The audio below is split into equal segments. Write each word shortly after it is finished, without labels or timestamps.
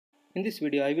In this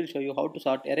video, I will show you how to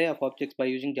sort array of objects by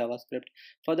using JavaScript.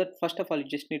 For that, first of all, you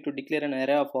just need to declare an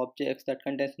array of objects that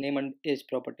contains name and age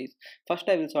properties. First,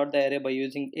 I will sort the array by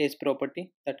using age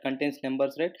property that contains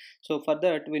numbers, right? So for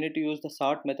that, we need to use the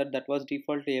sort method that was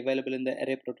defaultly available in the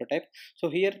array prototype. So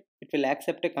here, it will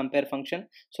accept a compare function.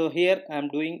 So here, I am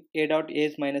doing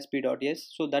a.age minus b.age.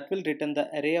 So that will return the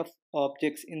array of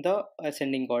objects in the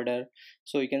ascending order.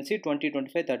 So you can see 20,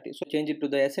 25, 30. So change it to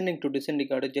the ascending to descending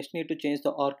order. Just need to change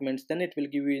the arguments, then it will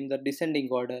give you in the descending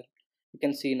order. You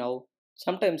can see now.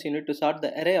 Sometimes you need to sort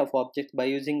the array of objects by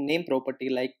using name property,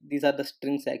 like these are the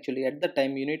strings. Actually at the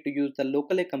time you need to use the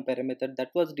locally compare method that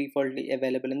was defaultly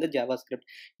available in the JavaScript.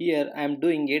 Here I am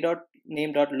doing a dot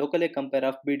name dot locally compare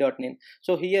of b dot name.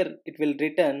 So here it will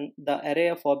return the array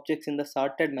of objects in the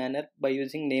sorted manner by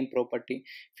using name property.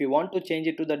 If you want to change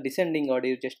it to the descending order,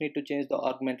 you just need to change the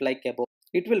argument like above.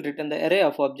 It will return the array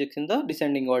of objects in the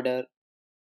descending order.